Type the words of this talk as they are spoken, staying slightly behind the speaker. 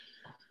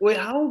Wait,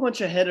 how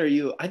much ahead are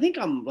you? I think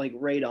I'm like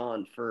right on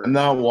I'm for.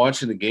 not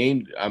watching the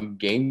game. I'm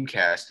game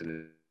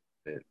casting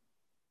it.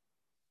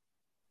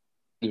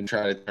 Even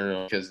try to turn it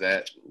on because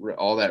that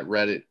all that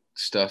Reddit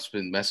stuff's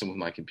been messing with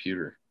my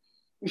computer.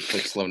 It's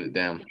like slowing it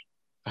down.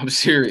 I'm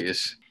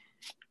serious.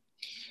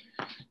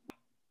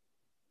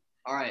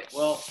 All right.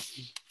 Well,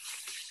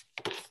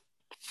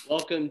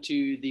 welcome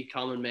to the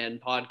Common Man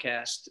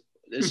podcast.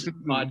 This is a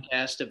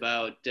podcast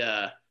about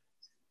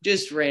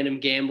just random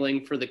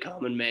gambling for the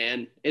common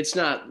man.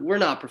 We're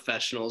not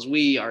professionals.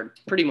 We are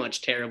pretty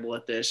much terrible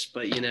at this,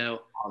 but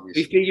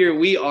we figure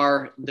we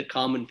are the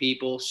common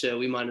people, so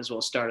we might as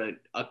well start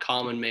a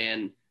common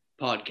man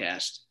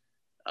podcast.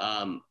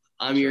 I'm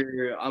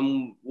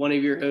one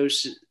of your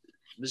hosts,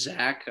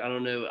 Zack. I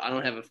don't know. I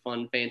don't have a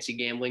fun, fancy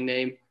gambling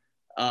name.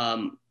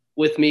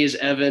 With me is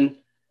Evan.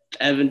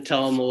 Evan,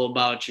 tell them a little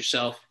about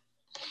yourself.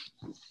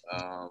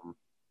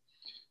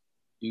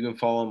 You can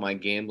follow my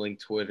gambling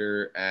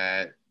Twitter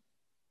at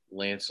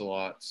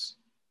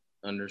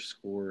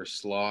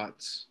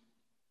Lancelots_slots.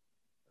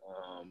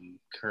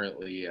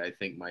 Currently, I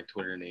think my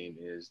Twitter name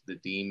is the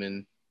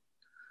Demon.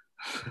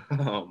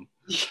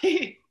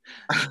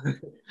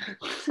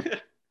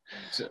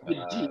 So,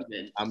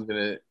 I'm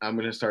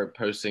gonna start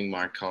posting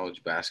my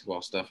college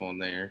basketball stuff on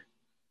there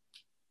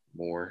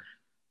more,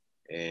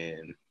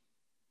 and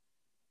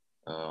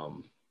I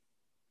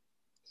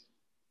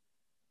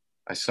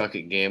suck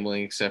at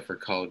gambling except for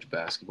college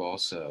basketball.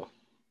 So,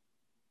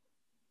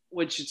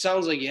 which it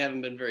sounds like you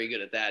haven't been very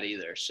good at that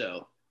either.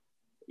 So,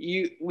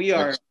 you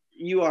are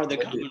the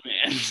common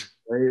man.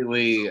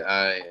 Lately,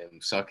 I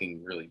am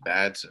sucking really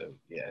bad. So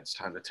yeah, it's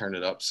time to turn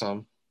it up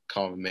some,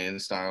 common man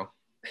style.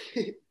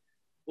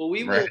 Well,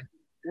 we're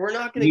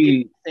not going to give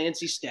you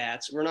fancy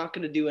stats. We're not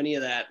going to do any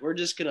of that. We're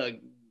just going to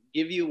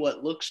give you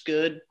what looks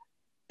good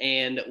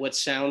and what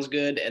sounds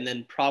good, and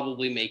then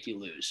probably make you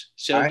lose.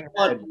 So if you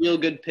want real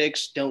good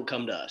picks, don't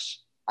come to us.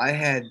 I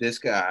had this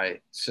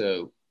guy.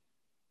 So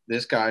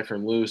this guy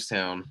from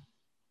Lewistown,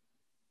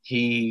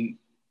 he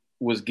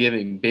was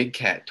giving Big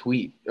Cat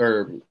tweet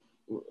or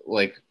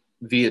like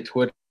via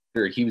Twitter.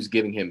 He was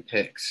giving him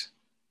picks,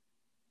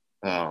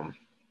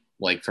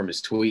 like from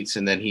his tweets,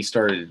 and then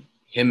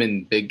him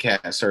and Big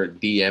Cat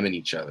started DMing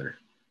each other.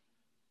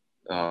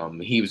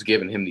 He was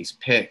giving him these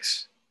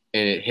picks,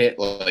 and it hit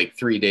like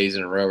 3 days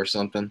in a row or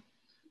something.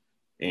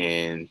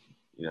 And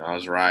I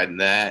was riding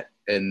that,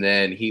 and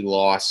then he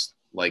lost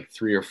like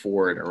 3 or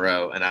 4 in a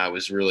row, and I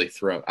was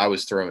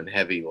throwing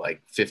heavy,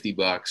 like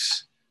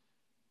 $50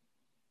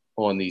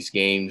 on these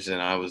games, and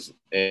I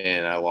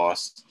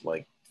lost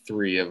like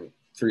three or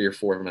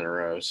four of them in a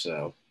row.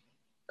 So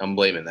I'm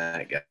blaming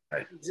that guy.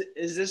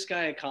 Is this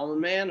guy a common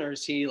man, or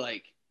is he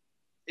like?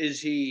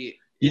 He's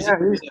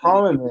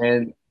common,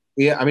 man.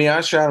 Yeah, I mean,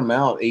 I shot him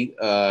out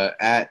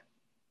at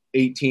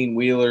 18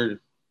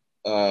 Wheeler,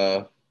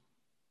 Danta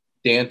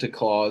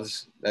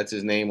Claus. That's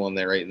his name on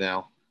there right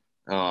now.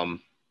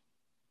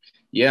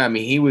 Yeah, I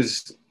mean, he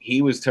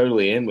was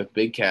totally in with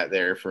Big Cat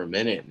there for a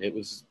minute. It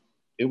was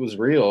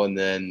real, and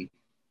then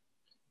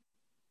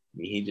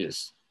he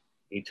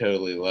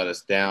totally let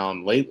us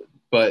down late.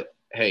 But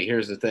hey,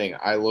 here's the thing: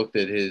 I looked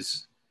at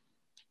his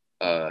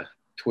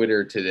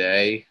Twitter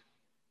today,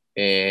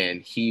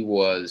 and he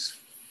was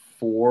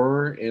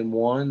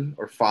 4-1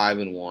 or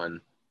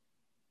 5-1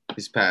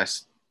 his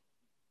past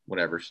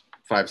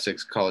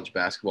 5-6 college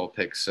basketball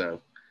picks.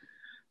 So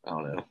I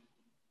don't know.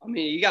 I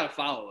mean, you got to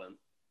follow him.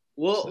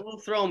 We'll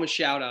throw him a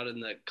shout out in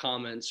the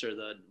comments or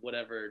the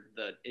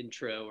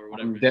intro or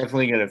whatever. I'm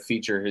definitely gonna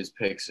feature his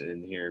picks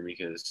in here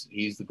because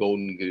he's the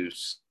golden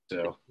goose.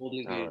 So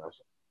golden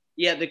goose.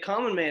 Yeah, the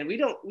common man. We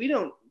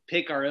don't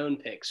pick our own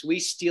picks. We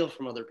steal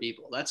from other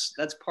people. That's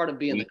part of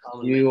being the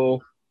common man.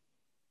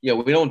 Yeah,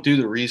 we don't do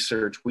the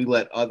research. We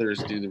let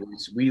others do the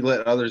research. We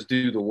let others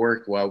do the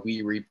work while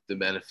we reap the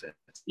benefits.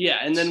 Yeah,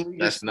 and then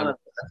that's the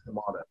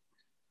motto.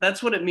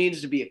 That's what it means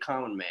to be a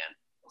common man.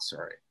 That's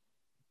right.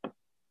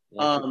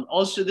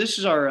 Also, this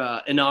is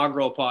our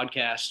inaugural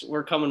podcast.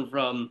 We're coming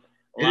from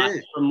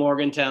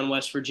Morgantown,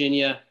 West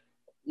Virginia.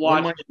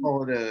 One might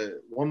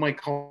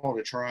call it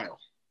a trial.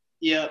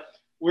 Yeah,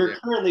 we're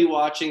currently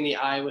watching the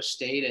Iowa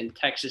State and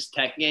Texas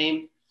Tech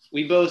game.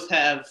 We both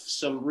have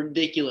some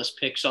ridiculous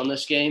picks on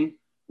this game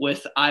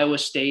with Iowa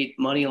State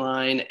money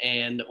line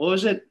and what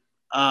was it?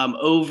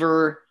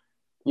 Over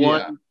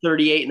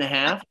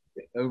 138.5.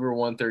 Over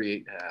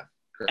 138.5.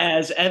 Correct.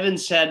 As Evan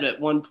said at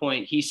one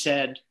point, he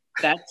said,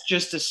 that's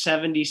just a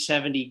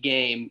 70-70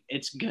 game.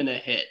 It's going to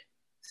hit.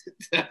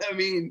 I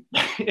mean,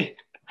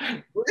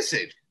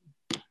 listen.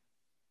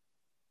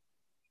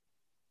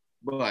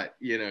 But,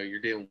 you're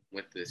dealing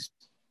with this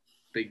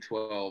Big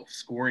 12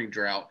 scoring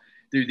drought.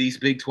 Dude, these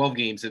Big 12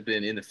 games have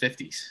been in the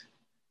 50s.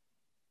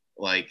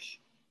 Like,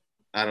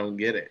 I don't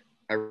get it.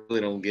 I really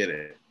don't get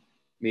it.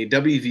 I mean,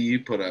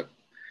 WVU put up.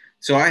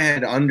 So I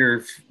had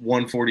under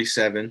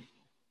 147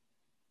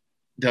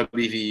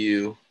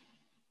 WVU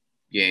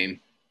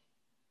game.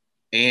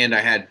 And I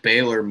had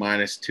Baylor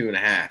minus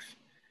 2.5.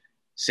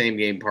 Same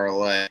game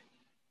parlay.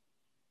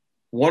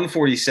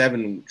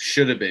 147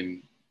 should have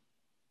been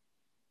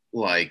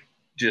like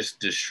just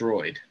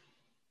destroyed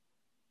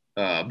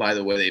by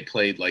the way they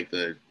played like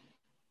the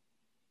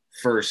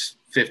first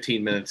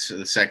 15 minutes of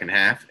the second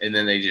half, and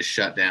then they just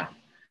shut down.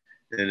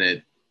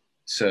 And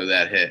so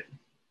that hit.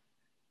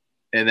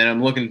 And then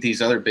I'm looking at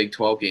these other Big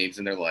 12 games,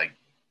 and they're like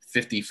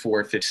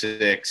 54,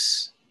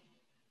 56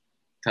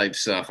 type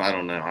stuff. I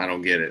don't know. I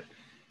don't get it.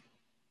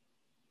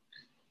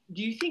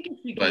 Do you think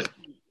it's because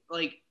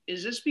like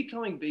is this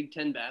becoming Big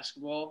Ten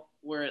basketball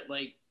where it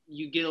like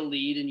you get a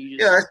lead and you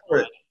just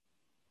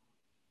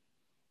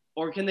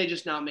or can they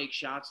just not make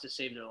shots to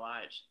save their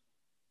lives?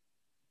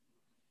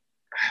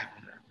 I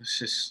don't know. It's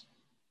just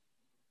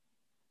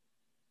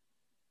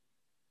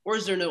or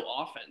is there no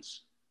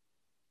offense?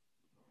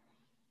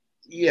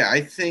 Yeah, I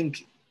don't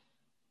know.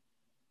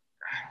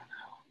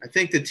 I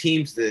think the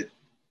teams that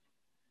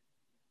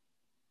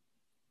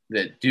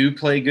do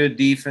play good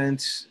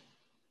defense,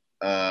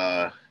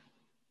 I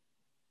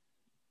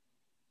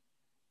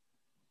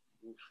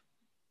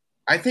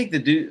think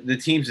the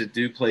teams that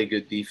do play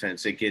good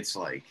defense, it gets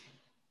like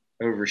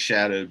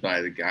overshadowed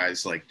by the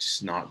guys like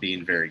just not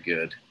being very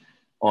good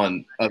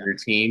on other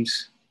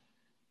teams.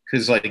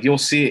 Because like you'll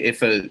see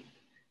if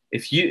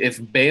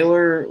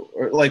Baylor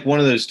or like one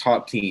of those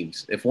top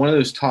teams, if one of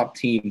those top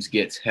teams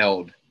gets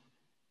held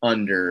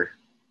under,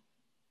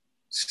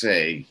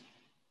 say,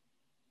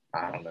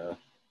 I don't know,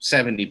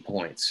 70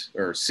 points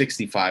or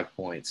 65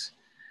 points,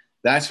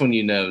 that's when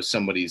you know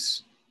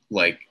somebody's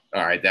like,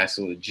 all right, that's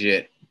a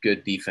legit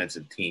good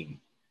defensive team.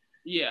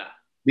 Yeah.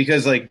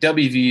 Because like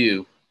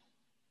WVU,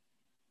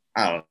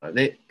 I don't know,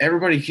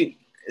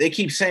 they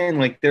keep saying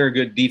like they're a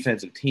good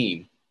defensive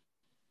team,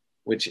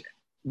 which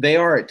they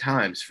are at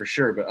times for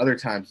sure, but other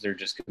times they're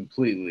just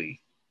completely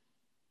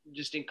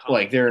just in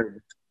like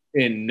they're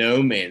in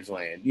no man's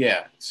land.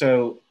 Yeah.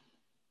 So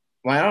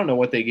well, I don't know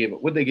what they gave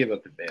up. What they give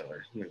up to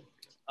Baylor?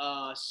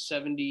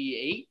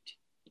 78.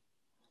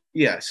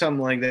 Yeah,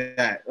 something like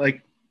that.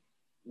 Like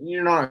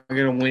you're not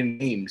going to win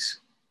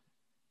games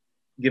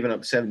giving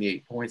up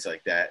 78 points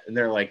like that, and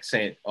they're like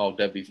saying, "Oh,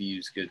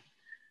 WVU's good,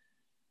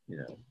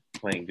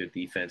 playing good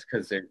defense,"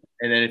 because they're.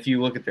 And then if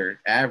you look at their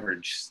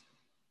average,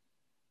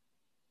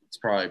 it's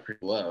probably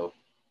pretty low,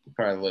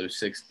 probably low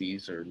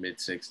 60s or mid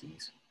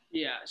 60s.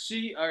 Yeah.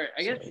 See, all right.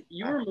 I guess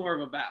you were more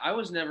of I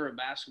was never a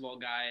basketball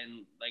guy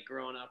and like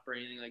growing up or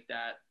anything like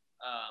that.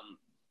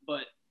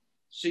 But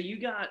so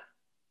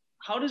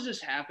how does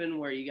this happen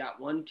where you got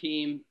one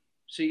team?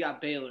 So you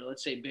got Baylor.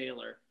 Let's say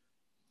Baylor.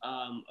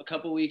 A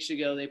couple weeks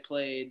ago they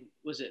played.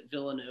 Was it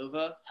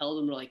Villanova? Held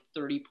them to like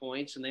 30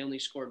 points and they only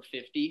scored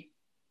 50.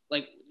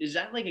 Like, is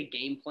that like a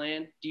game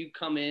plan? Do you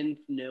come in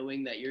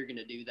knowing that you're going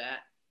to do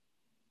that?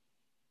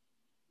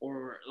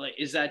 Or like,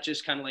 is that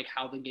just kind of like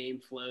how the game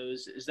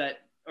flows? Is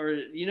that, or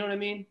you know what I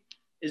mean?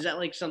 Is that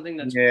like something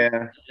that's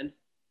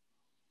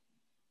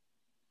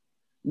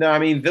No, I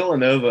mean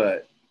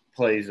Villanova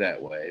plays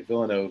that way.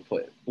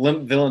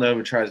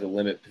 Villanova tries to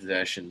limit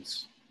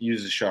possessions,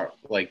 use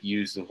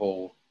the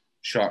whole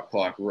shot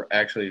clock,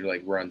 actually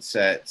like run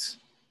sets.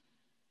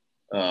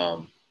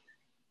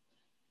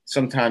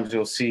 Sometimes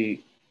you'll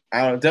see.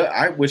 I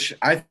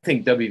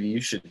think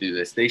WVU should do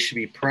this. They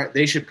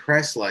should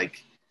press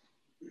like.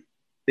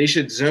 They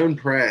should zone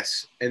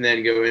press and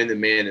then go into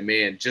man to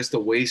man just to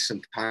waste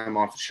some time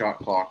off the shot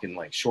clock and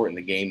like shorten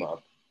the game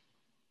up.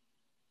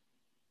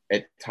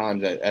 At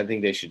times, I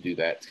think they should do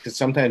that because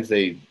sometimes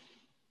they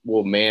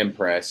will man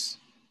press,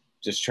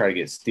 just try to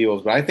get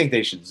steals. But I think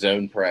they should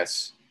zone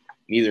press,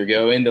 either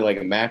go into like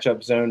a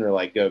matchup zone or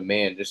like go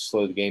man, just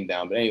slow the game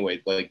down. But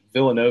anyway, like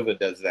Villanova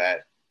does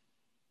that,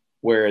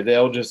 where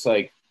they'll just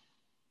like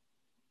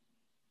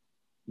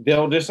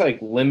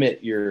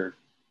limit your.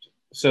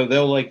 So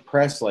they'll like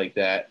press like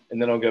that,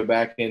 and then I'll go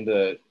back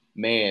into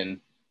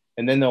man,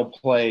 and then they'll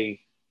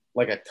play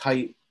like a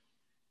tight.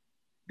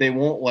 They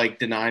won't like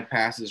deny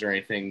passes or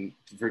anything.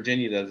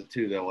 Virginia does it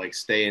too. They'll like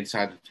stay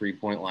inside the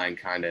 3-point line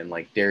kind of and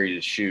like dare you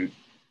to shoot.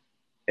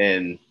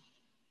 And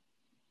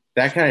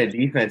that kind of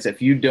defense,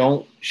 if you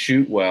don't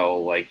shoot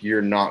well, like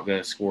you're not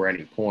going to score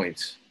any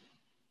points.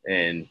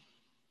 And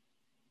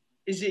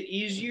is it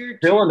easier?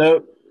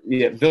 Villanova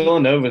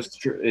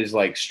is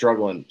like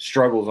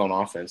struggles on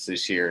offense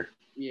this year.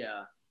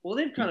 Yeah. Well,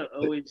 they've kind of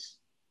always.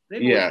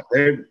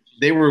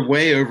 They were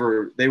way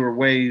over. They were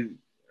way,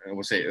 I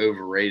would say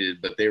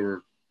overrated, but they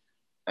were.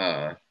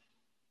 I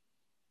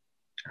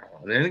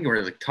think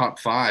we're like top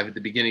 5 at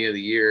the beginning of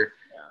the year,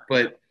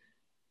 but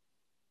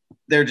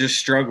they're just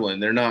struggling.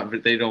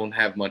 They don't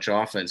have much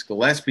offense.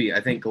 I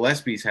think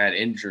Gillespie's had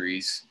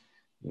injuries.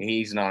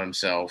 He's not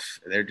himself.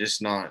 They're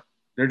just not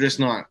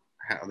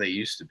how they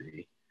used to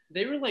be.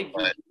 They were like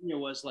Virginia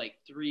was like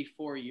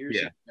 3-4 years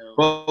ago.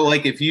 Well,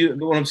 like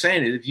what I'm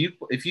saying is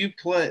if you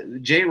play,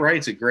 Jay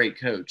Wright's a great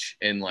coach,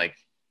 and like,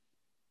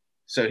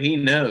 so he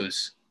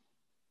knows,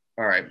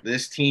 all right,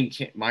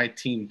 my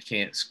team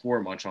can't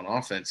score much on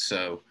offense,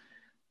 so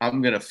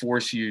I'm going to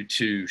force you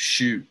to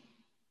shoot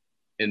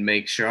and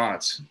make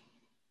shots.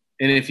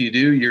 And if you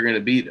do, you're going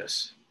to beat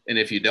us. And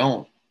if you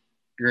don't,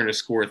 you're going to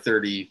score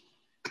 30,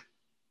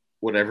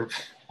 whatever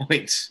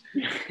points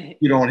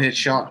you don't hit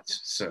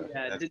shots. So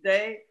Yeah. Did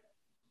they?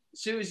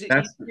 So is it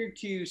that's easier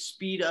to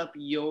speed up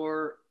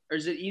your, or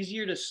is it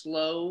easier to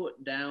slow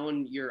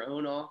down your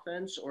own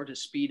offense or to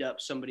speed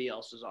up somebody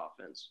else's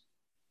offense?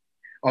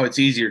 oh, it's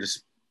easier to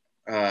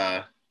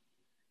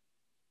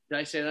Did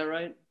I say that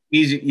right?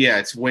 easy. Yeah,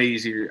 it's way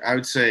easier. I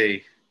would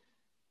say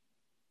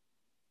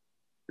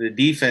the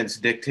defense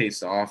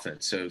dictates the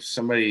offense. So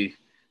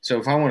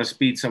if I want to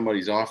speed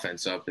somebody's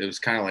offense up, it was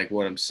kind of like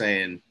what I'm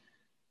saying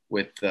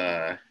with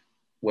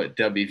what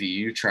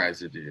WVU tries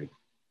to do.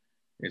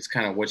 It's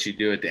kind of what you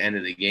do at the end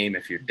of the game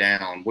if you're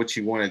down. What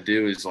you want to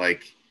do is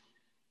like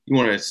you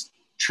want to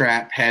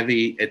trap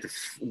heavy at the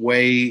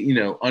way,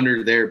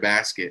 under their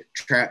basket,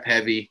 trap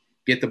heavy,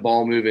 get the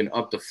ball moving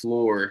up the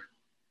floor,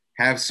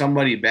 have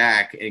somebody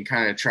back and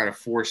kind of try to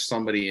force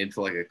somebody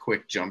into like a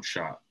quick jump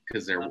shot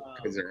because they're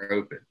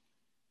open.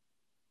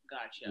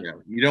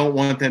 Gotcha. You don't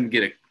want them to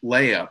get a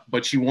layup,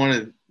 but you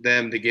wanted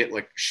them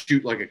to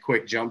shoot like a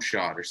quick jump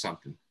shot or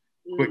something.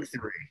 Quick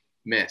three,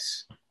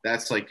 miss.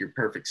 That's like your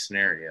perfect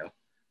scenario.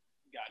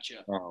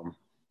 Gotcha.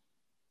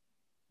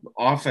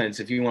 Offense,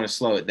 if you want to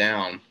slow it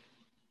down,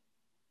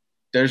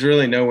 there's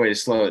really no way to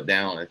slow it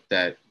down at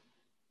that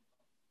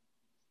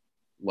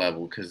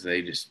level because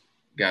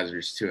guys are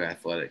just too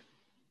athletic.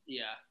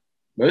 Yeah.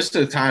 Most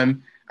of the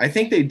time, I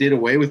think they did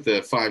away with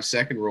the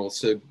 5-second rule.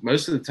 So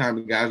most of the time,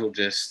 the guys will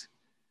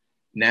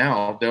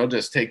they'll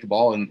just take the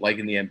ball and like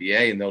in the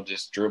NBA and they'll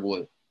just dribble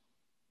it.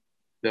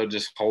 They'll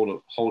just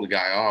hold a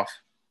guy off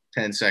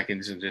 10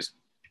 seconds and just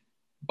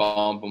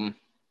bomb them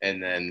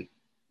and then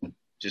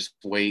just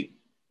wait.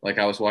 Like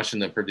I was watching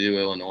the Purdue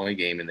Illinois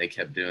game and they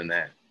kept doing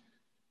that.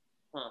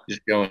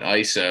 Just going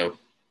ISO.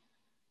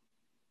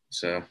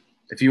 So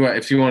if you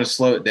want to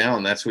slow it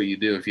down, that's what you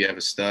do. If you have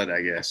a stud,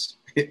 I guess,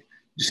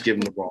 just give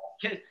him the ball.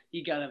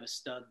 You gotta have a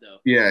stud though.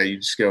 Yeah, you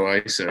just go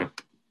ISO.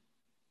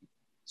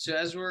 So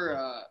as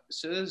we're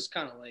so this is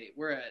kind of late.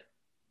 We're at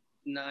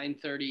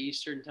 9:30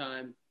 Eastern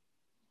time.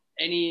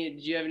 Do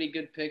you have any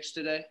good picks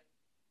today?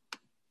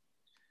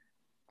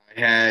 I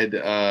had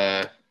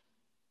I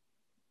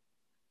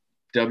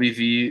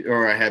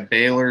had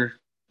Baylor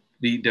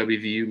beat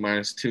WVU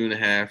minus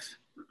 2.5.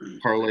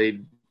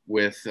 Parlayed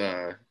with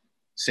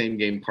same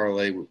game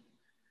parlay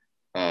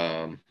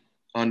under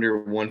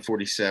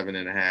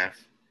 147.5.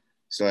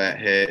 So that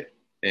hit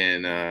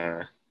and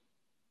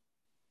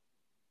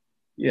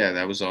yeah,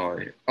 that was all.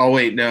 Oh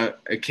wait, no,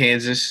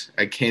 Kansas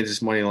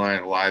money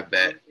line live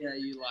bet. Yeah,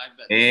 you live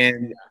bet.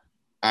 And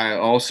I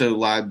also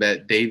live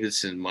bet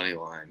Davidson money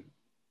line.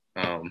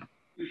 I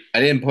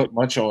didn't put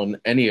much on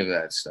any of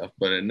that stuff,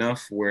 but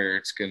enough where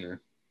it's gonna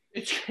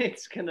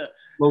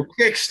little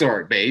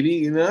kickstart,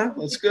 baby.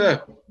 Let's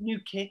go. New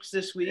kicks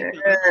this week.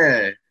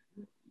 Yeah,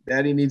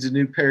 Daddy needs a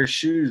new pair of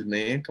shoes,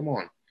 man. Come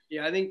on.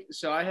 Yeah, I think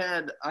so. I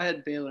had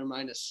Baylor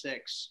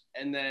 -6,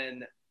 and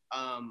then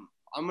I'm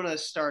gonna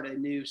start a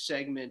new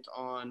segment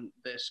on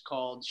this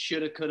called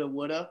 "Shoulda, Coulda,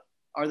 Woulda."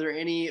 Are there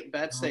any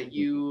bets that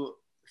you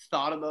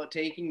thought about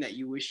taking that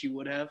you wish you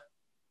would have?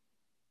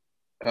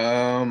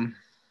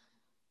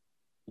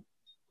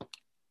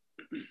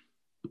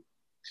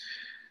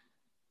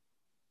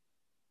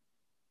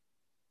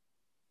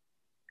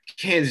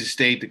 Kansas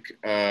State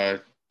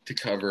to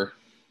cover.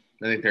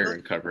 I think they're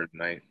going to cover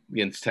tonight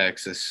against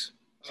Texas.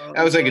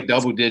 That was like a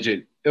double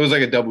digit. It was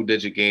like a double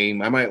digit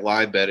game. I might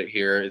live bet it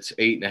here. It's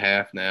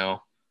 8.5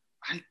 now.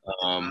 I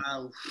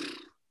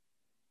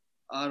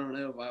don't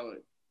know if I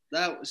would.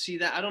 I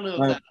don't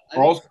know if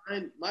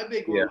that. My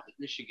big one was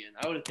Michigan.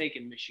 I would have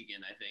taken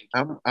Michigan. I think.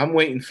 I'm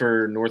waiting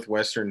for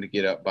Northwestern to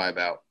get up by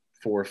about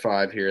 4 or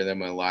 5 here. Then I'm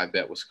going to live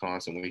bet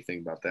Wisconsin. What do you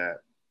think about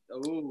that?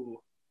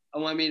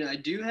 Oh, I mean, I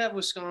do have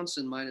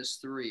Wisconsin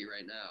 -3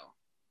 right now.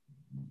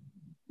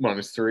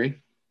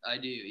 -3? I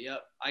do.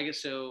 Yep. I guess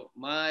so.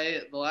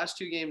 The last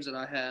 2 games that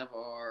I have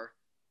are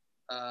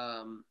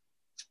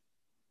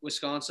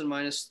Wisconsin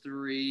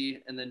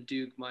 -3 and then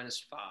Duke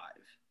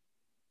 -5.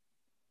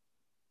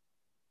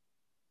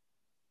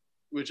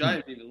 Which I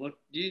haven't even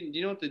looked. Do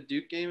you know what the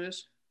Duke game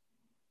is?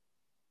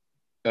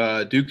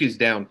 Duke is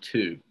down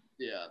 2.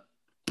 Yeah.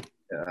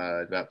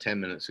 About 10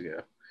 minutes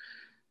ago.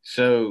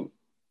 So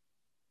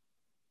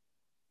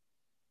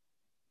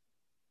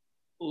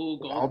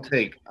I'll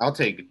take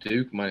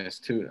Duke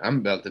 -2. I'm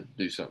about to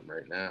do something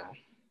right now.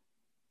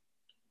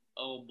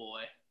 Oh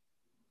boy.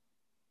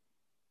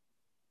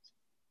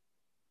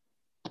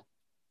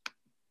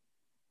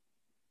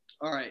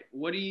 All right.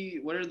 What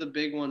are the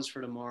big ones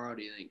for tomorrow,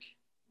 do you think?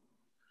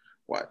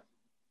 What?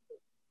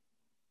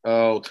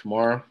 Oh,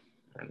 tomorrow?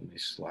 Let me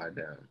slide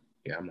down.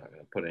 Yeah, I'm not going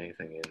to put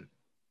anything in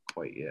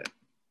quite yet.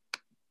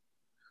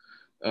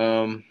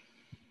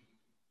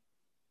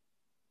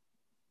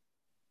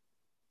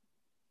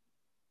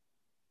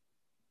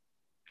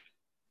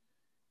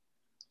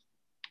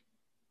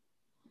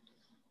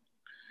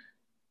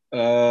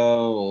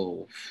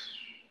 Oh,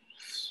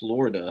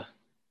 Florida.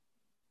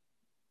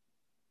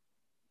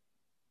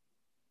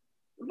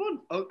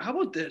 How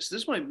about this?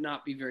 This might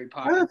not be very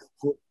popular.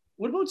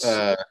 What about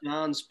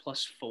Suns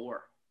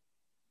 +4?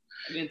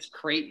 against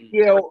Creighton.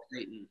 Yeah,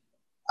 Creighton.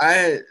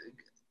 I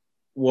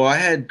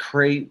had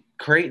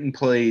Creighton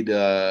played.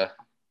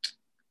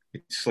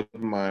 It slipped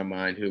my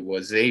mind who it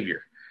was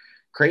Xavier.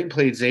 Creighton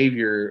played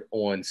Xavier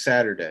on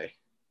Saturday,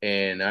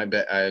 and I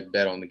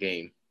bet on the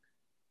game,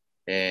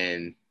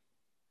 and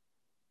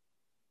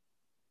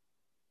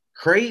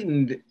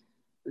Creighton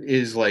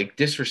is like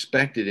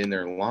disrespected in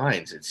their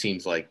lines. It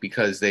seems like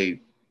because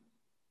they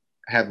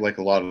have like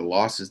a lot of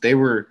losses. They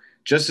were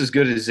just as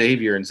good as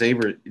Xavier, and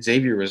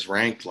Xavier was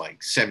ranked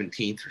like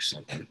 17th or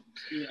something.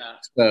 Yeah.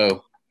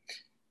 So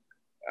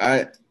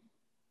I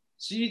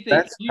So you think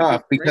that's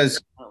tough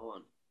because that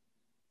one?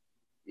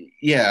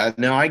 yeah,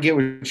 no, I get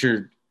what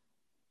you're.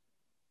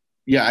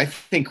 Yeah, I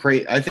think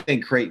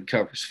Creighton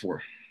covers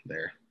 4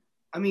 there.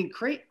 I mean,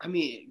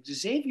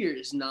 Xavier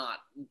is not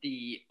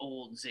the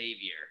old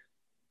Xavier.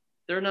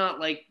 They're not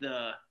like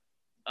the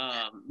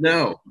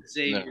No,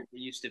 Xavier no, they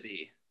used to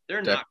be.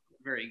 They're definitely.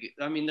 not very good.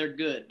 I mean, they're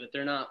good, but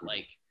they're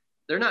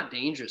not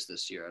dangerous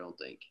this year. I don't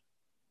think.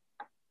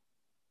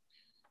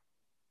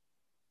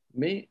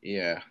 Me,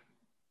 yeah.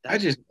 I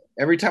That's just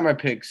every time I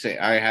pick, say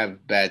I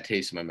have bad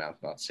taste in my mouth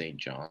about St.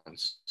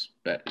 John's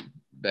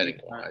betting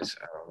wise.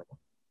 I don't know.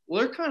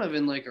 well, they're kind of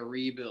in like a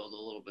rebuild a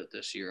little bit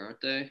this year, aren't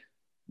they?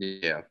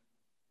 Yeah,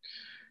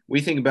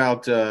 we think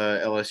about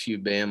LSU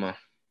Bama.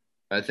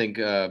 I think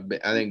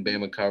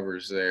Bama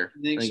covers there.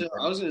 You think so?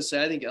 I was gonna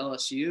say I think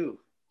LSU.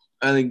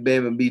 I think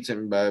Bama beats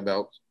him by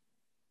about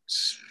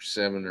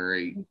 7 or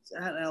 8. It's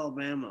at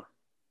Alabama.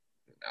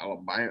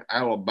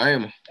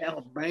 Alabama.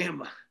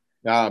 Alabama.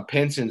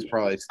 Penson's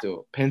probably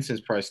still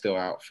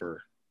out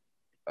for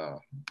uh,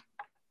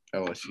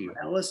 LSU.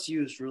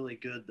 LSU is really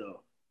good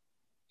though.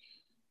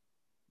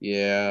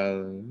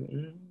 Yeah,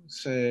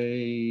 let's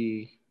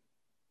see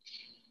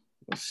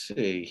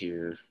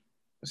here.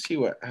 Let's see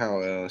how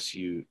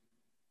LSU.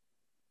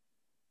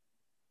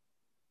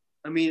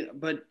 I mean,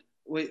 but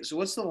wait. So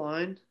what's the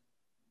line?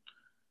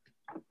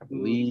 I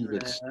believe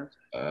it's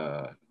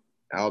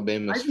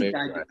Alabama's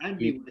favorite. I'd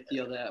be with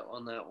you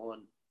on that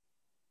one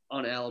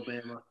on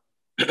Alabama.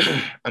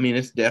 I mean,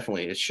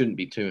 it shouldn't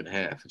be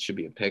 2.5. It should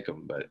be a pick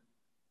 'em, but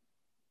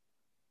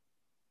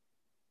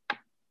I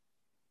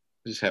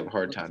just have a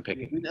hard time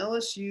picking. I mean,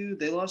 LSU,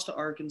 they lost to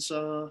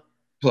Arkansas.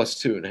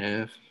 Plus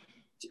 2.5.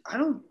 I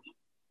don't.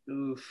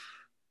 Oof.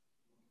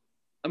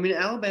 I mean,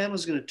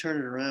 Alabama's going to turn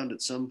it around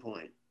at some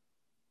point.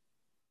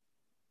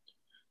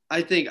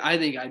 I think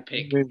I'd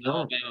pick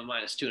Alabama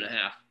minus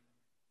 2.5.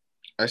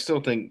 I still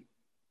think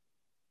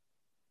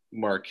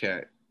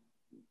Marquette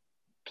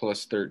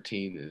plus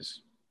 13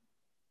 is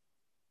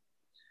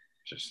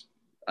just.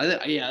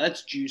 Yeah,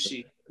 that's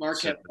juicy.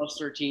 Marquette plus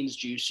 13 is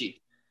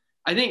juicy.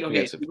 I think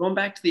okay. So going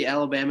back to the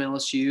Alabama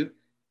LSU,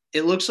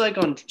 it looks like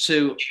our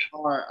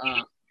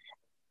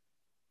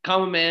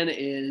Common Man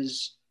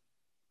is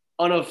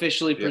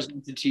unofficially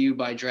presented to you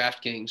by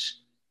DraftKings.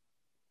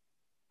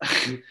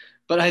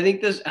 But I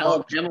think this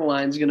Alabama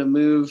line is going to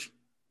move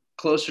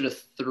closer to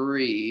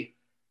 3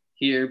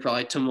 here,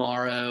 probably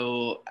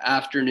tomorrow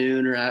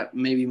afternoon or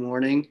maybe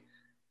morning.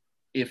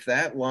 If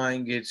that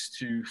line gets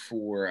to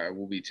 4, I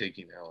will be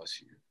taking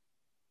LSU.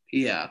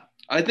 Yeah,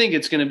 I think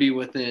it's going to be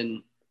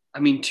within. I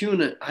mean,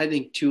 I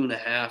think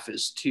 2.5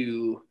 is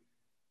too.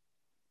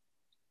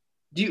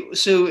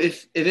 So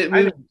if it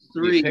moves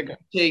 3,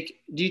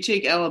 do you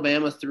take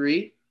Alabama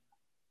 3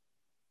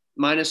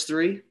 minus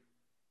 3?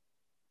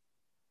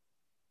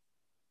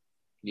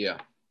 Yeah.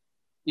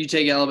 You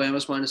take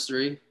Alabama's minus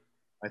 3?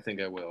 I think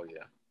I will,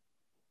 yeah.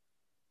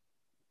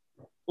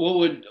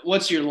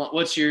 What's your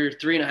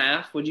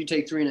 3.5? Would you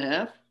take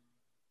 3.5?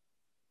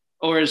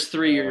 Or is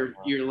 3 your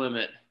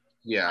limit?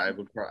 Yeah,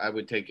 I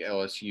would take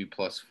LSU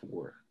plus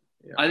 4.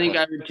 Yeah, I think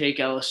I would take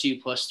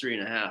LSU plus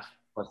 3.5.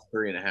 Plus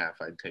 3.5,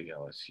 I'd take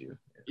LSU.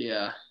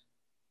 Yeah.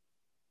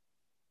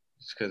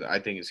 It's because I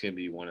think it's going to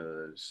be one of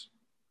those.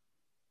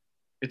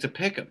 It's a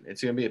pick 'em.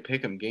 It's going to be a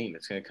pick 'em game.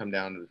 It's going to come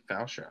down to the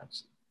foul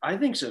shots. I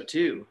think so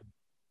too.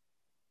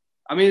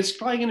 I mean, it's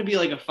probably going to be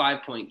like a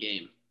 5-point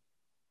game.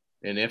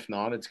 And if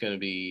not, it's going to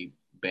be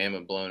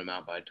Bama blowing them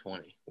out by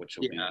 20, which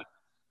will be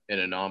an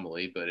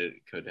anomaly, but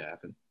it could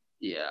happen.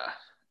 Yeah,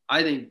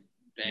 I think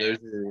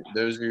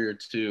those are your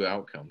 2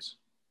 outcomes.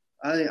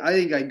 I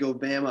think I'd go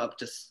Bama up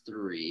to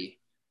 3.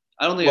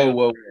 I don't think.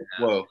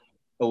 Whoa!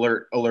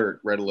 Alert!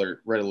 Red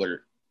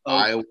alert!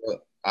 Oh.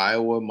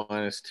 Iowa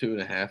minus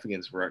 2.5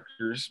 against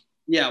Rutgers.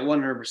 Yeah,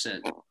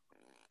 100%.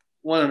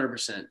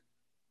 100%.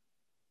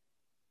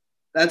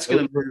 That's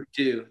gonna move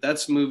too.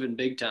 That's moving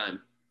big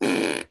time.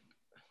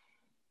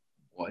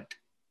 What?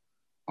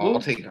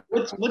 I'll take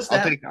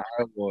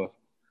Iowa.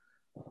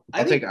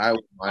 I'll take Iowa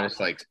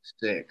minus like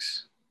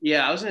 6.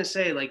 Yeah, I was gonna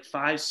say like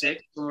 5,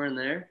 6, somewhere in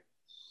there.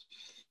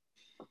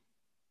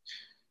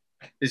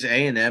 Is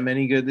A&M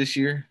any good this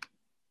year?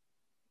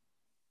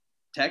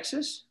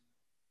 Texas?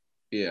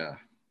 Yeah.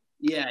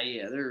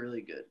 Yeah, they're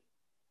really good.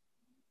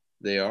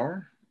 They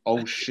are?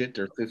 Oh shit,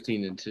 they're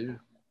 15-2.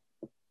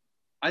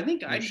 I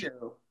think I'd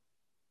go.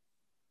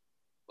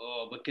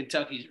 Oh, but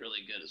Kentucky's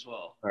really good as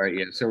well. All right,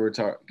 yeah. So we're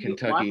talking Why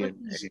Kentucky would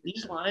and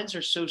these lines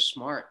are so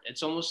smart?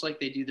 It's almost like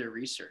they do their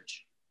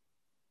research.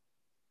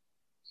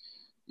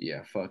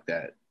 yeah, fuck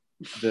that.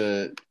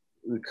 The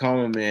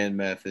common man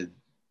method.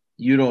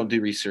 You don't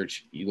do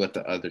research. You let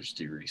the others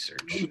do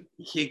research.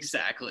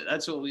 Exactly.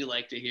 That's what we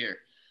like to hear.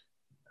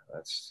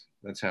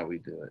 That's how we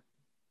do it.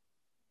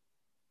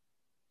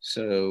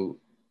 So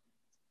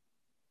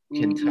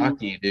Mm.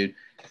 Kentucky, dude,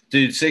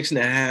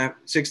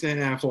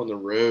 6.5 on the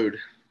road.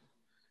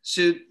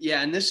 So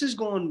yeah, and this is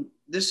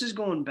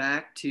going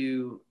back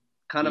to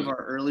kind of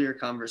our earlier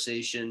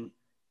conversation.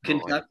 Oh,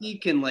 Kentucky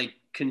can like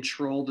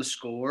control the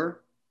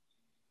score.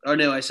 Oh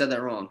no, I said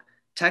that wrong.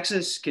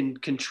 Texas can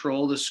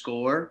control the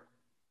score,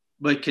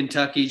 but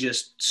Kentucky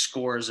just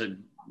scores a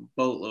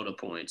boatload of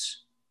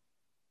points.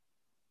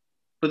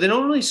 But they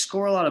don't really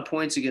score a lot of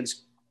points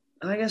against.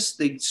 I guess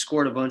they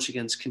scored a bunch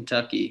against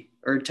Kentucky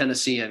or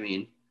Tennessee. I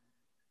mean,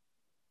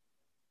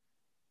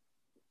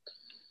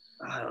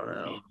 I don't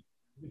know.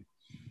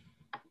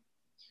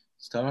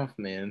 it's tough,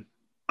 man.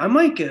 I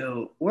might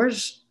go.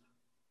 Where's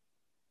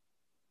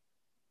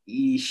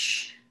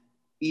Eesh?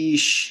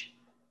 Eesh.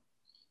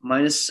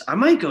 Minus. I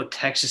might go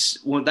Texas.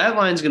 Well, that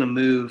line's gonna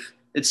move.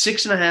 It's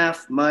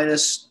 6.5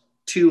 minus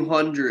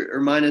 200 or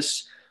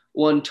minus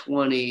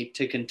 120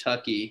 to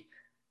Kentucky.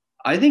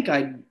 I think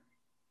I.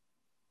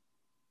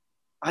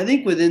 I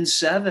think within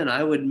 7,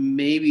 I would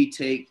maybe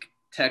take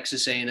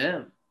Texas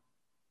A&M.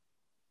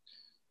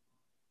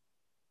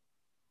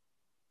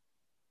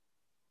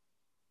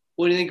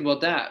 What do you think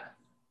about that?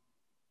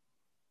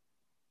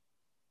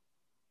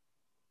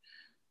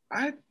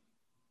 I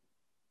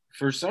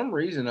For some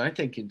reason I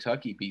think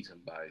Kentucky beats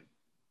them by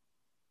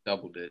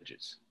double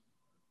digits.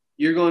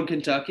 You're going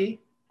Kentucky?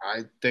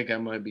 I think I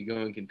might be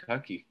going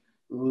Kentucky.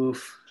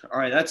 Oof. All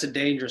right, that's a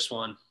dangerous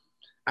one.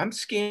 I'm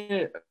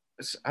scanning.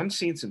 I'm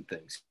seeing some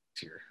things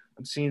here.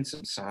 I'm seeing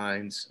some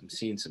signs. I'm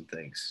seeing some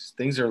things.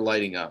 Things are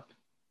lighting up.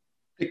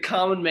 The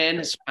common man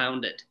has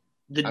found it.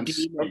 The I'm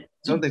demon.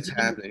 something's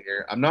happening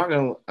here. I'm not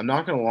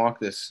gonna lock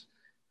this.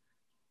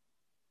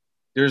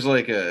 There's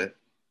like a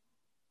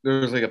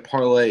there's like a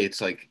parlay.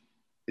 It's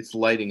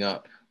lighting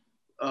up.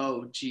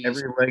 Oh, geez.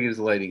 Every leg is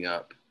lighting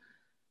up,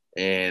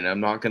 and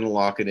I'm not gonna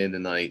lock it in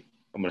tonight.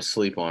 I'm gonna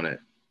sleep on it,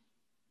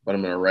 but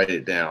I'm gonna write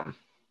it down.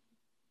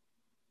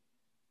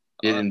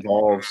 It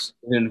involves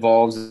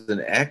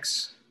an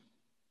X.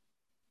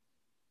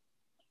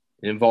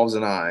 It involves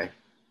an I.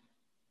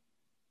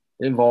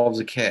 It involves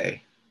a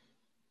K.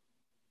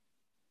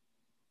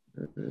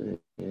 I'm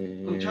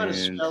trying to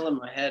And spell in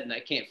my head and I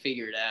can't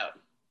figure it out.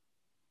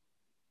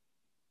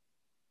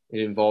 it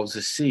involves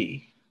a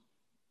C.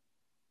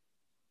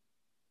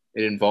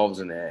 It involves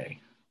an A.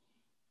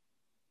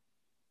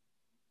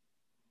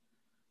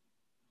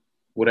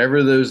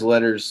 Whatever those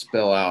letters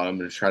spell out, I'm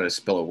going to try to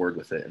spell a word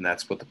with it, and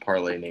that's what the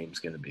parlay name is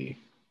going to be.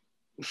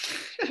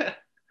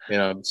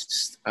 And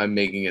I'm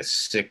making a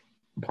sick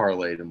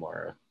parlay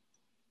tomorrow.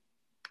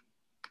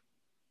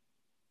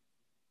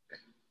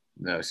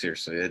 No,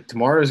 seriously,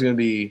 tomorrow is going to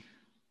be.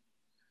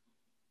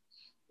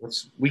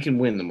 We can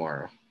win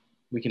tomorrow.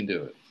 We can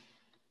do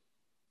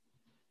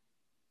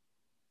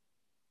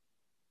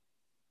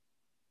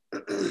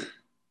it.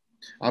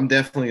 I'm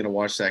definitely going to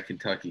watch that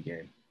Kentucky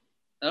game.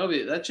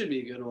 That should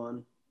be a good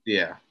one.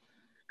 Yeah,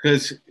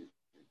 because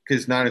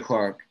 9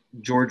 o'clock,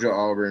 Georgia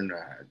Auburn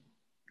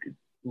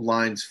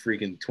line's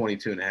freaking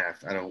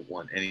 22.5. I don't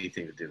want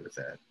anything to do with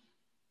that.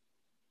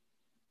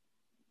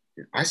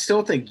 I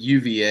still think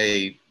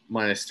UVA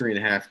minus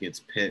 3.5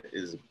 against Pitt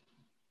is.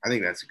 I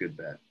think that's a good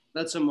bet.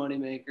 That's a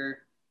moneymaker.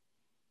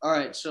 All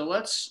right, so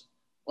let's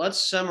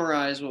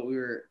summarize what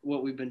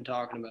we've been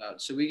talking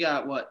about. So we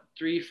got what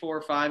 3,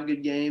 4, 5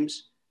 good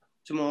games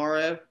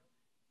tomorrow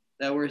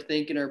that we're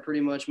thinking are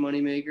pretty much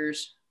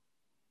moneymakers.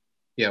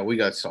 Yeah, we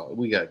got solid.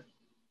 We got.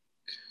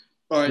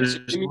 All right, so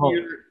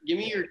give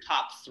me your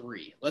top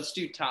 3. Let's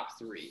do top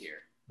 3 here.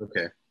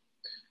 Okay.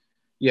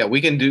 Yeah,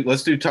 we can do.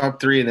 Let's do top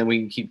 3, and then we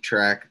can keep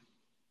track.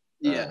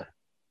 Yeah.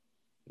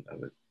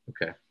 Of it.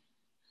 Okay.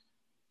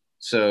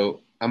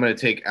 So I'm going to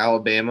take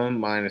Alabama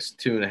minus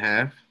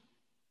 2.5.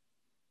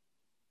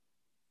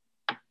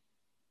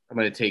 I'm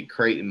going to take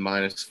Creighton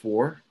minus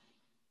 4.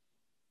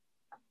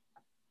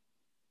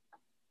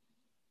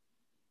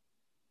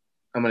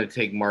 I'm going to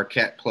take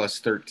Marquette plus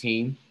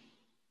 13.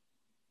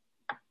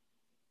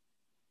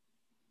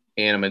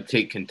 And I'm going to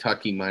take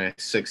Kentucky minus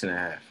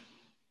 6.5.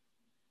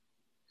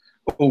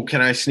 Oh,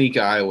 can I sneak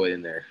Iowa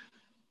in there?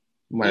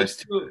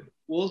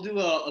 We'll do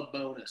a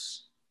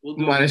bonus. We'll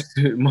do minus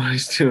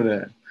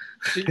 2.5.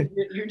 So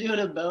you're doing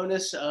a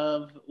bonus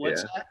of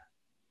what's that?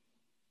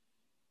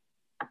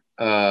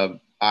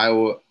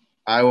 Iowa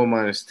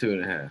minus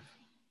 2.5.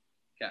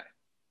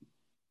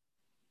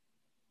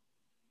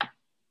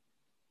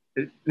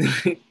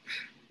 Okay.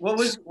 What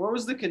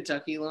was the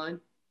Kentucky line?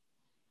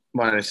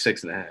 Minus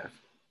 6.5.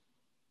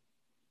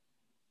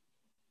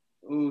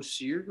 Oh,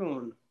 so you're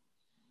going.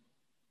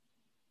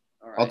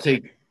 All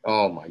right.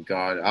 Oh my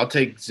God. I'll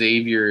take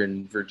Xavier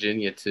and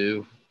Virginia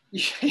too.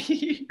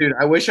 Dude,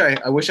 I wish I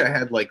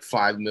had like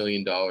 $5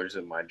 million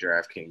in my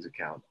DraftKings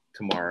account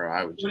tomorrow.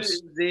 I would What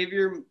is, just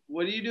Xavier,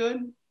 what are you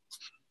doing?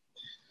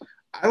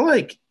 I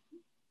like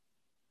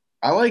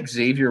I like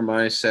Xavier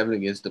 -7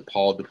 against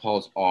DePaul.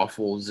 DePaul's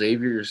awful.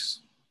 Xavier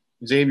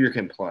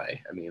can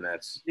play. I mean,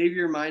 that's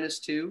Xavier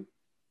 -2,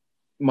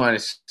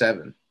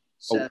 -7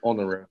 7 on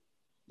the road.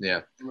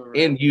 Yeah. on the road.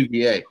 And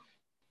UVA.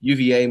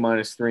 UVA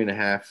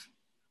 -3.5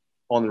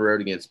 on the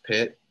road against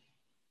Pitt.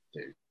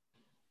 Dude.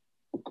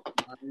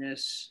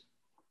 Minus,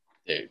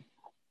 Dude.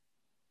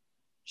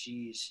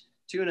 geez,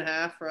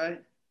 2.5,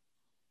 right?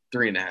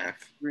 3.5.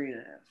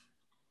 3.5.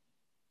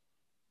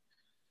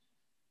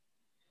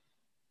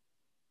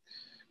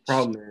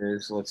 Problem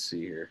is, let's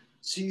see here.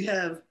 So you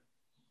have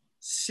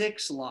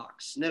 6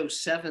 locks. No,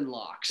 7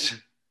 locks.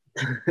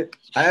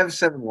 I have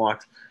 7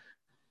 locks.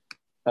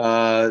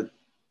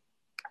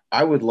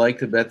 I would like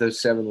to bet those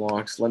 7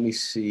 locks. Let me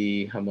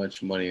see how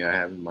much money I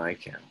have in my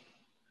account.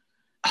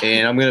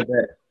 And I'm gonna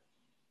bet.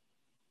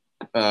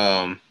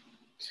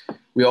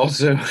 We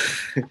also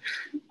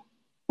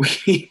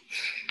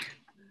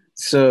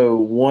so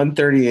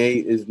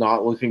 138 is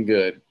not looking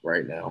good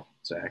right now,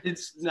 Zach.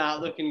 It's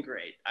not looking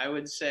great. I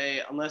would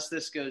say, unless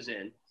this goes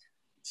in.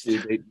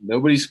 Dude,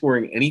 nobody's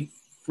scoring any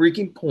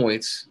freaking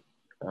points.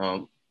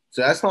 So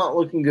that's not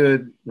looking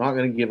good. Not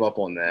going to give up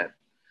on that.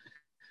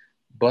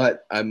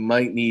 But I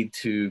might need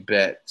to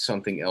bet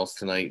something else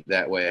tonight.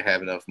 That way I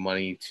have enough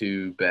money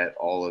to bet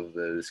all of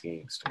those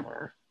games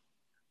tomorrow.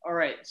 All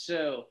right,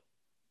 so.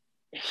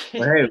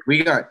 But hey,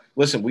 we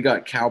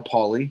got Cal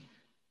Poly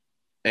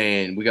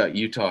and we got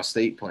Utah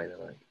State playing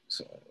tonight.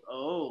 So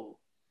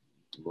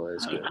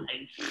let's go.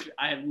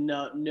 I have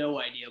no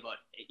idea about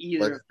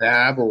either. Let's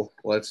dabble.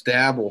 Let's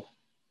dabble.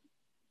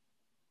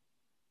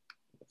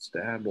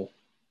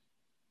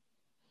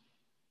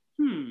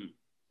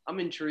 I'm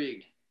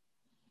intrigued.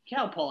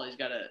 Cal Poly's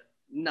got to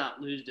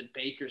not lose to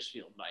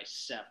Bakersfield by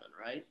 7,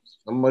 right?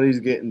 Somebody's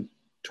getting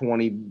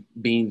 20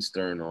 beans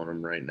thrown on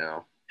them right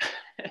now.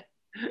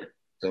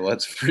 So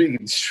let's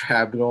freaking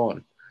strap it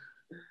on.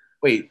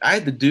 Wait, I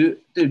had to do.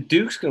 Dude,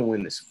 Duke's gonna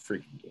win this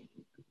freaking game.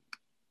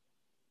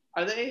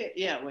 Are they?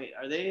 Yeah. Wait.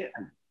 Are they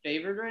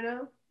favored right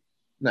now?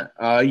 No.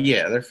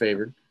 Yeah, they're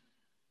favored.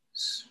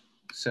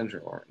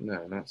 Central Art.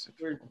 No, not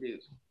Central. Where's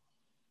Duke?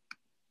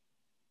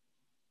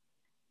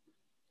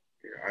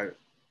 Here,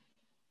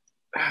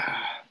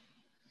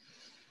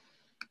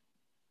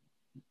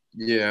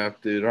 yeah,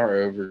 dude, our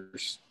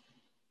over's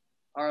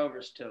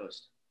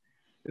toast.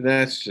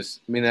 That's just.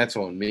 I mean, that's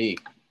on me,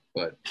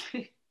 but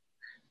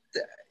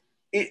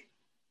it's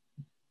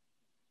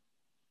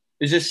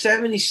a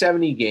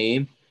 70-70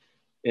 game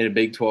in a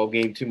Big 12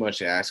 game too much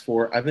to ask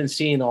for. I've been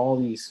seeing all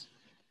these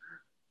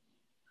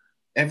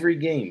every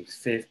game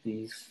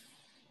 50s,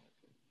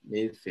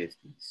 mid 50s,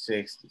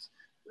 60s.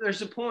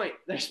 There's a point.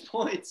 There's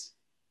points.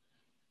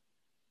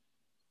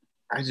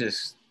 I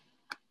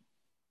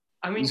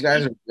mean, these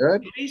guys are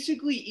good.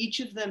 Basically,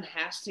 each of them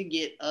has to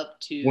get up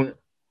to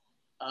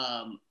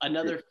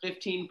another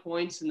 15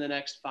 points in the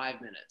next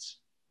 5 minutes.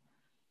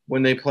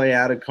 When they play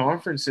out of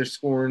conference, they're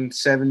scoring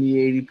 70,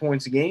 80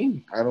 points a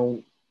game. I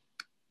don't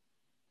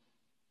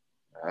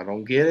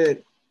get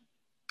it.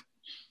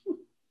 I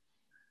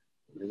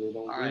really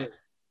don't get it.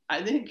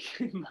 I think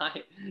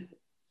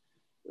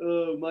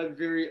my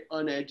very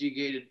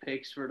uneducated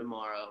picks for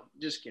tomorrow.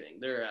 Just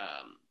kidding. They're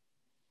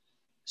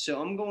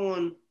so I'm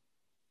going.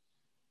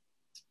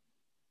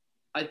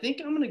 I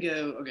think I'm gonna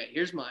go. Okay,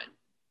 here's mine.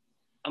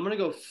 I'm gonna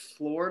go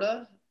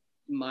Florida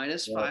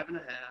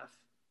 -5.5.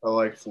 I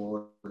like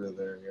Florida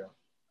there, yeah.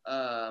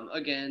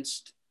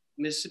 Against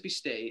Mississippi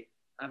State.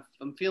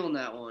 I'm feeling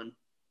that one.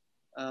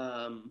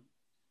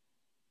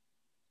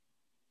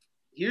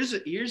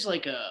 Here's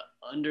like a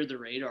under the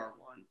radar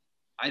one.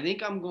 I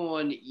think I'm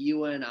going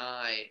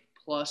UNI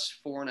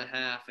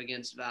 +4.5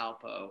 against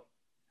Valpo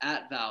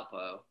at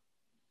Valpo.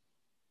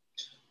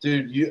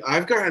 Dude,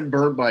 I've gotten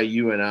burnt by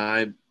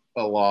UNI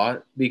a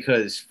lot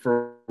because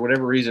for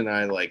whatever reason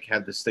I like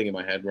have this thing in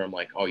my head where I'm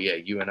like, oh yeah,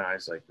 UNI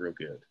is like real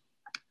good.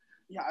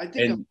 Yeah, I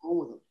think I'm going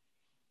with them.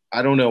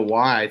 I don't know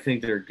why I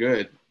think they're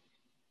good.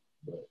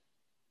 But.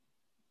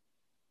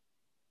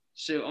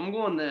 So I'm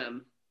going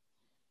them.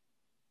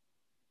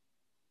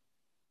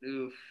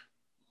 Oof.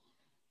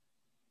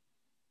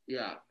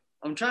 Yeah.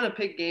 I'm trying to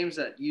pick games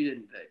that you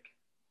didn't pick.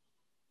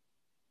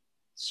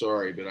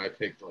 Sorry, but I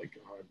picked like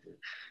 100.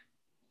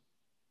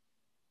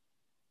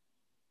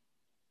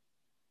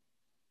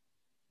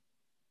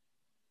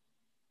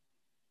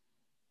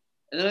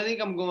 And then I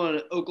think I'm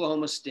going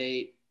Oklahoma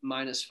State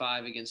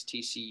 -5 against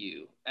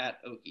TCU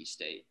at Okie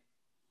State.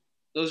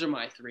 Those are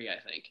my 3, I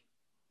think.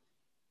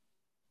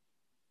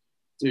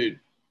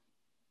 Dude.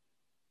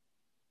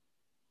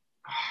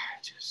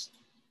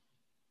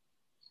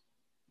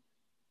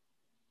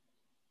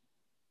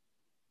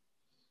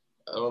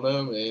 I don't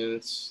know, man.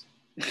 It's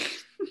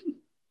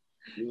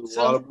a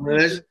lot of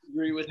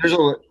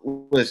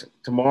listen.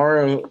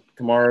 Tomorrow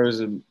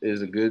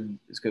is a good.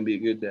 It's gonna be a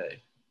good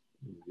day.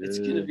 It's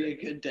gonna be a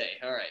good day.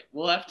 All right,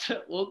 we'll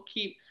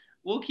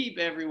we'll keep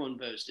everyone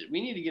posted.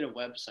 We need to get a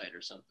website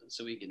or something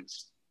so we can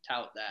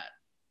tout that.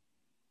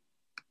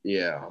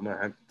 Yeah, I'm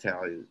gonna have to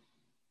tell you.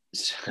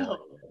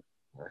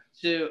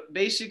 So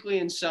basically,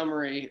 in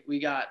summary, we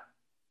got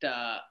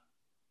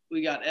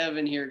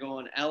Evan here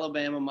going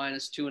Alabama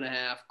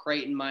 -2.5,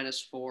 Creighton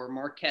 -4,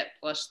 Marquette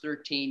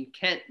 +13,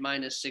 Kent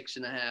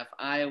 -6.5,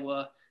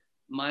 Iowa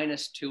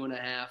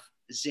 -2.5,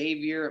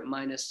 Xavier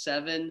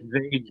 -7.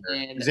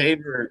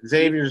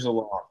 Xavier's a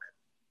lock.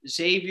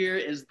 Xavier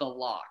is the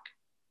lock.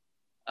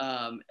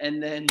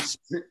 And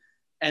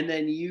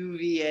then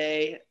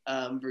UVA,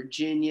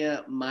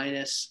 Virginia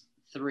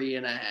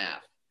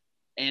 -3.5.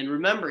 And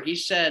remember, he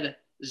said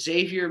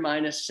Xavier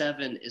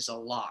 -7 is a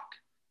lock.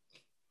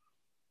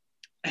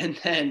 And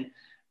then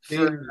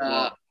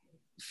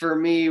for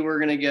me, we're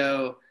going to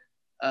go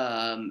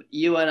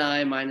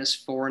UNI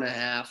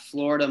 -4.5,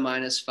 Florida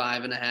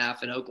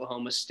 -5.5, and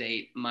Oklahoma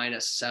State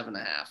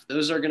 -7.5.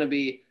 Those are going to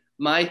be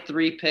my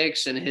 3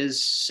 picks and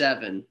his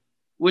 7.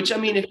 Which, I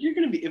mean, if we're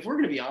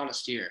going to be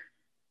honest here,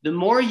 the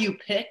more you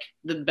pick,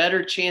 the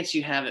better chance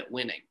you have at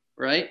winning,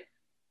 right?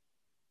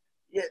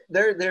 Yeah,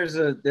 there's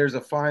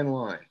a fine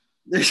line.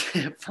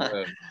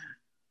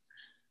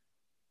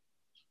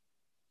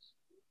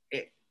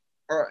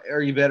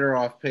 Are you better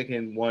off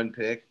picking one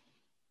pick?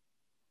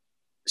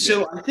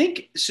 So yeah. I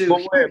think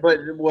so.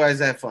 But why is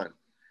that fun?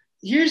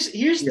 Here's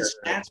the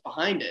stats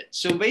behind it.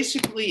 So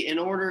basically,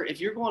 if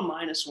you're going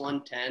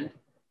 -110,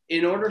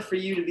 in order for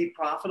you to be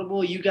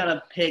profitable, you got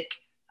to pick.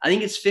 I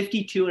think it's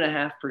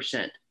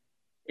 52.5%.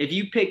 If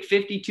you pick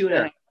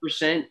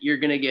 52.5%, you're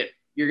gonna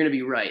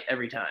be right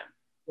every time.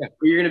 Yeah.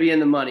 Or you're gonna be in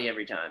the money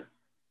every time.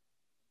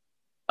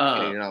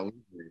 You're not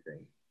losing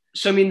anything.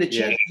 So I mean, the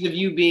chances of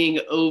you being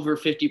over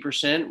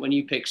 50% when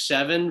you pick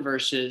 7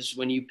 versus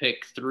when you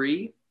pick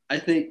 3, I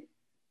think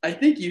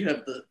you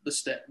have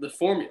the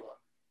formula.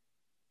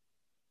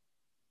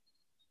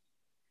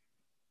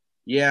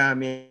 Yeah, I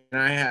mean,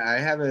 I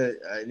have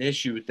an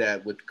issue with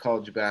that with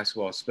college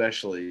basketball,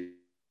 especially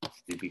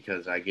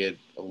because I get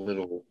a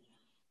little,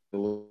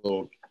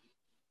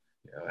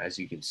 as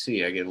you can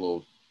see, I get a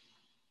little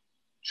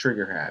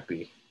trigger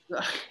happy.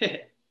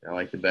 I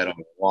like to bet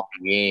on long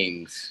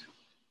games,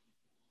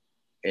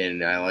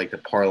 and I like to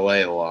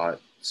parlay a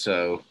lot.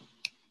 So,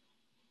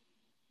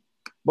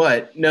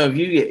 but no,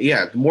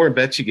 the more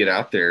bets you get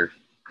out there,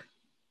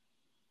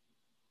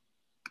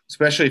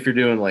 especially if you're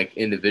doing like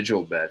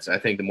individual bets, I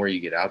think the more you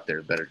get out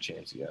there, the better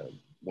chance you got of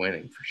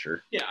winning for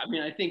sure. Yeah, I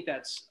mean, I think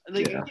that's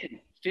again,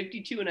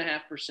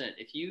 52.5%.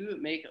 If you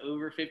make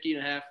over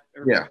 50.5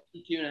 or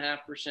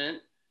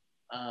 52.5%,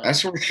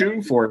 that's what we're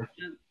shooting for.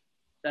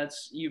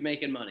 That's you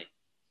making money.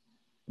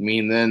 I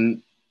mean,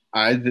 then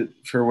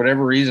for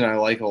whatever reason, I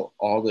like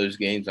all those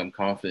games. I'm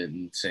confident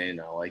in saying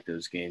I like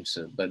those games.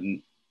 So, but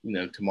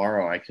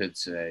tomorrow I could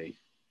say,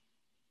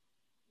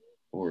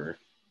 or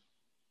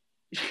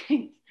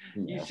you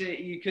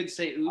could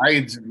say, oops.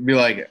 I could be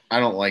like, I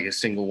don't like a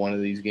single one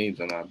of these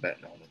games. I'm not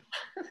betting on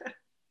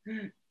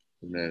them.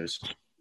 Who knows?